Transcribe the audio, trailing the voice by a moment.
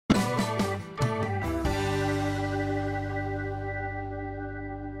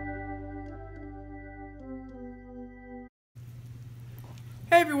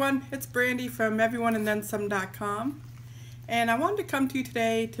Hey everyone, it's Brandy from everyoneandthensome.com, and I wanted to come to you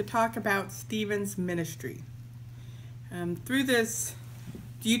today to talk about Stephen's ministry. Through this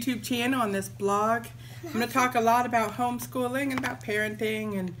YouTube channel and this blog, I'm going to talk a lot about homeschooling and about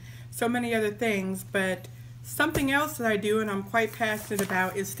parenting and so many other things, but something else that I do and I'm quite passionate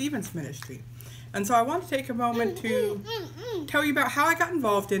about is Stephen's ministry. And so I want to take a moment to tell you about how I got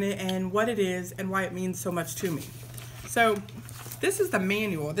involved in it and what it is and why it means so much to me. So this is the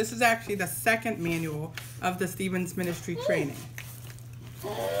manual. This is actually the second manual of the Stephen's ministry training.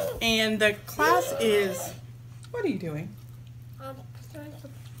 And the class is, what are you doing?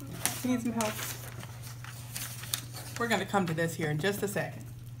 You need some help? We're going to come to this here in just a second.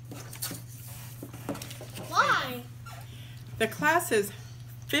 Why? The class is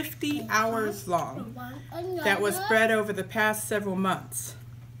 50 hours long. That was spread over the past several months.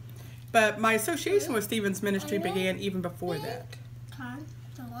 But my association with Stephen's ministry began even before that.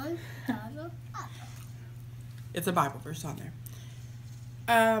 It's a Bible verse on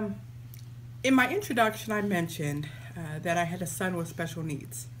there. In my introduction, I mentioned that I had a son with special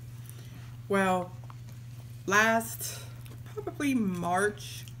needs. Well, last probably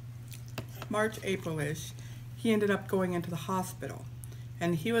March, April-ish, he ended up going into the hospital.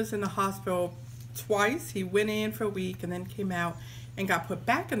 And he was in the hospital twice. He went in for a week and then came out and got put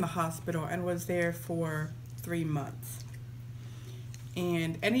back in the hospital and was there for 3 months.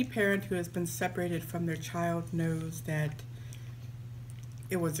 And any parent who has been separated from their child knows that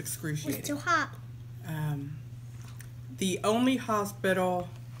it was excruciating. It's too hot. The only hospital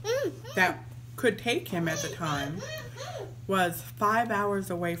that could take him at the time was 5 hours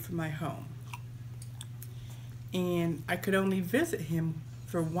away from my home. And I could only visit him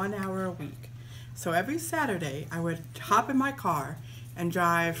for 1 hour a week. So every Saturday I would hop in my car and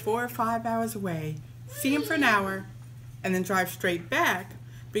drive 4 or 5 hours away, see him for an hour, and then drive straight back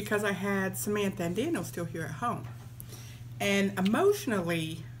because I had Samantha and Daniel still here at home. And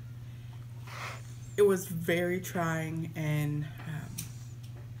emotionally, it was very trying, and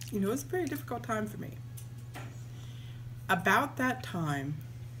it was a very difficult time for me. About that time,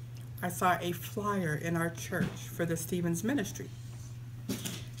 I saw a flyer in our church for the Stephen's ministry.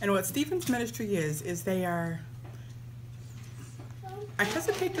 And what Stephen's ministry is they are, I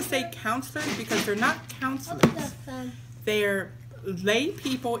hesitate to say counselors because they're not counselors. They're lay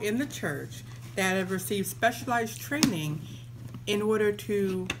people in the church that have received specialized training in order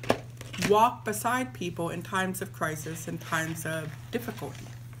to walk beside people in times of crisis and times of difficulty.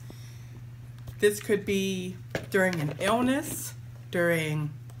 This could be during an illness, during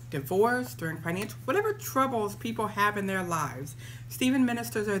divorce, during financial, whatever troubles people have in their lives. Stephen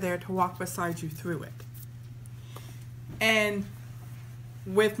ministers are there to walk beside you through it. And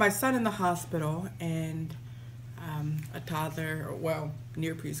with my son in the hospital and a toddler, well,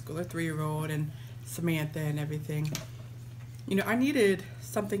 near preschooler, 3-year-old, and Samantha and everything, I needed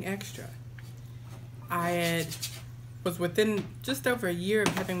something extra. I was within just over a year of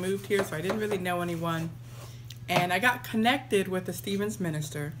having moved here, so I didn't really know anyone. And I got connected with the Stephen's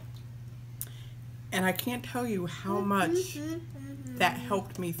minister, and I can't tell you how much that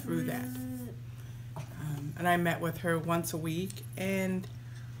helped me through that. And I met with her once a week, and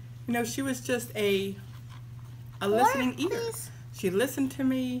she was just a listening ear. She listened to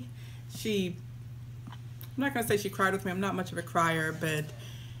me. I'm not going to say she cried with me. I'm not much of a crier, but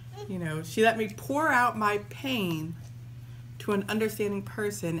she let me pour out my pain to an understanding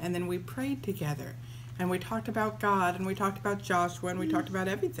person, and then we prayed together. And we talked about God, and we talked about Joshua, and we talked about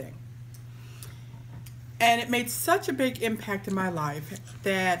everything. And it made such a big impact in my life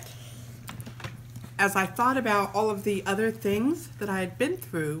that as I thought about all of the other things that I had been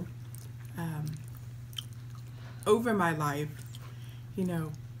through over my life,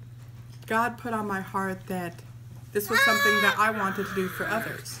 God put on my heart that this was something that I wanted to do for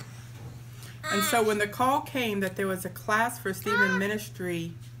others. And so when the call came that there was a class for Stephen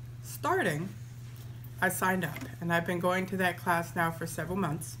ministry starting, I signed up, and I've been going to that class now for several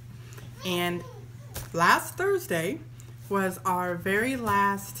months. And last Thursday was our very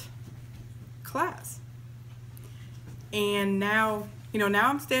last class. And now, now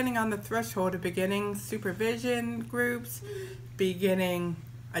I'm standing on the threshold of beginning supervision groups, beginning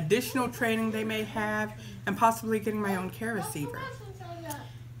additional training they may have, and possibly getting my own care receiver.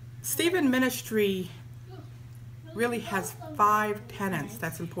 Stephen ministry really has 5 tenets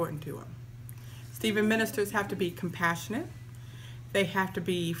that's important to him. Stephen ministers have to be compassionate. They have to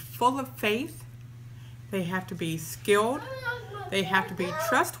be full of faith. They have to be skilled. They have to be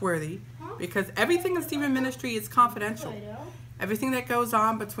trustworthy, because everything in Stephen ministry is confidential. Everything that goes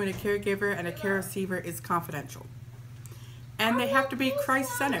on between a caregiver and a care receiver is confidential. and they have to be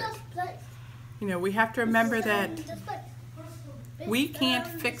Christ-centered. You know, we have to remember that we can't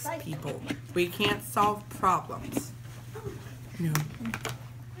fix people. We can't solve problems. You know,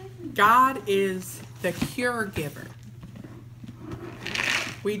 God is the cure giver.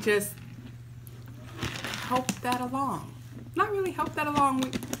 We just help that along. Not really help that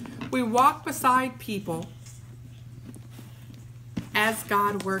along. We walk beside people as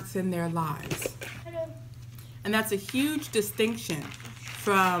God works in their lives. And that's a huge distinction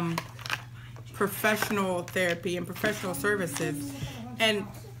from professional therapy and professional services. And,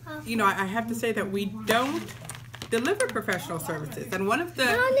 you know, I have to say that we don't deliver professional services. And one of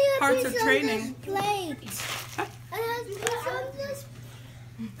the parts of training...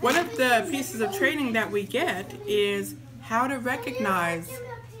 One of the pieces of training that we get is how to recognize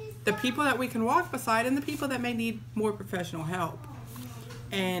the people that we can walk beside and the people that may need more professional help.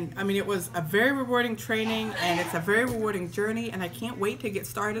 And I mean, it was a very rewarding training, and it's a very rewarding journey, and I can't wait to get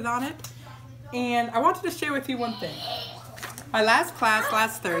started on it. And I wanted to share with you one thing. My last class,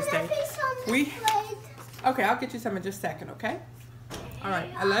 last Thursday, okay, I'll get you some in just a second, okay? All right,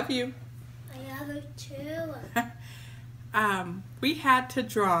 I love you. I love you too. We had to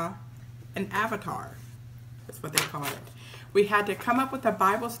draw an avatar. That's what they call it. We had to come up with a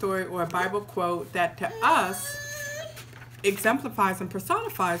Bible story or a Bible quote that to us exemplifies and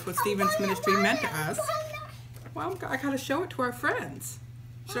personifies what Stephen's ministry meant to us. Well, I gotta show it to our friends.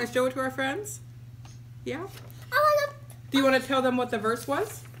 Should I show it to our friends? Yeah? Do you want to tell them what the verse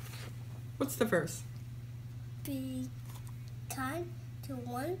was? What's the verse? Be kind to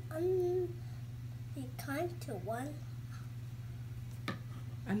one. Be kind to one.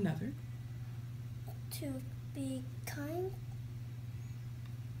 Another. To be kind.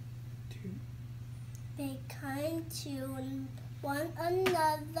 Be kind to one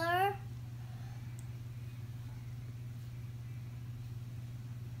another.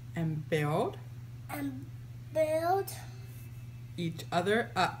 And build. And build. Each other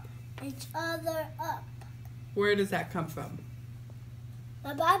up. Each other up. Where does that come from?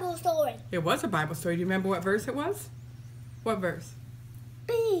 A Bible story. It was a Bible story. Do you remember what verse it was? What verse?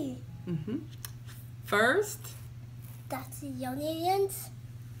 B. First. Thessalonians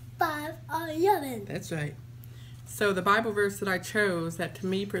 5:11. That's right. So the Bible verse that I chose that to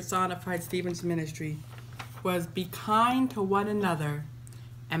me personified Stephen's ministry was be kind to one another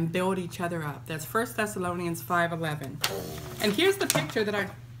and build each other up. That's 1 Thessalonians 5:11. And here's the picture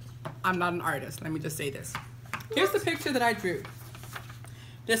that I'm not an artist, let me just say this. Here's the picture that I drew.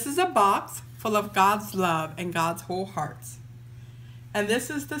 This is a box full of God's love and God's whole hearts. And this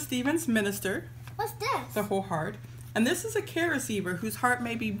is the Stephen's minister. What's this? The whole heart. And this is a care receiver whose heart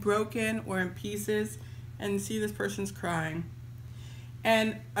may be broken or in pieces, and you see this person's crying.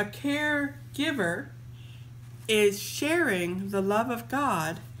 And a caregiver is sharing the love of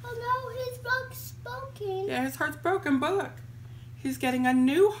God. Oh no, his heart's broken. Yeah, his heart's broken, but look, he's getting a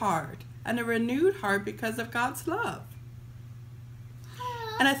new heart and a renewed heart because of God's love.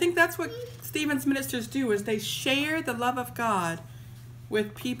 And I think that's what Stephen's ministers do, is they share the love of God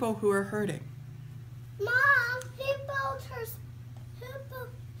with people who are hurting. Mom,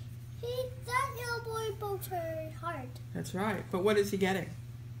 that little boy built her heart. That's right. But what is he getting?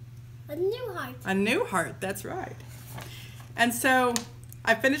 A new heart. A new heart, that's right. And so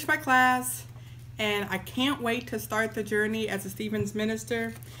I finished my class, and I can't wait to start the journey as a Stephen's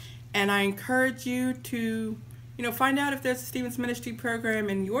minister. And I encourage you to, you know, find out if there's a Stephen's ministry program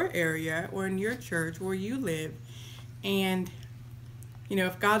in your area or in your church where you live. And, you know,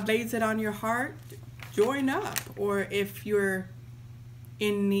 if God lays it on your heart, join up. Or if you're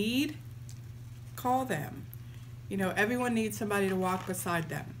in need, call them. You know, everyone needs somebody to walk beside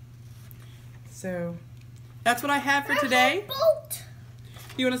them. So that's what I have for today.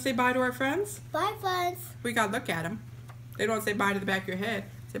 You want to say bye to our friends? Bye, friends. We got to look at them. They don't say bye to the back of your head.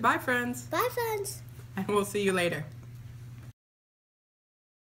 Say bye, friends. Bye, friends. And we'll see you later.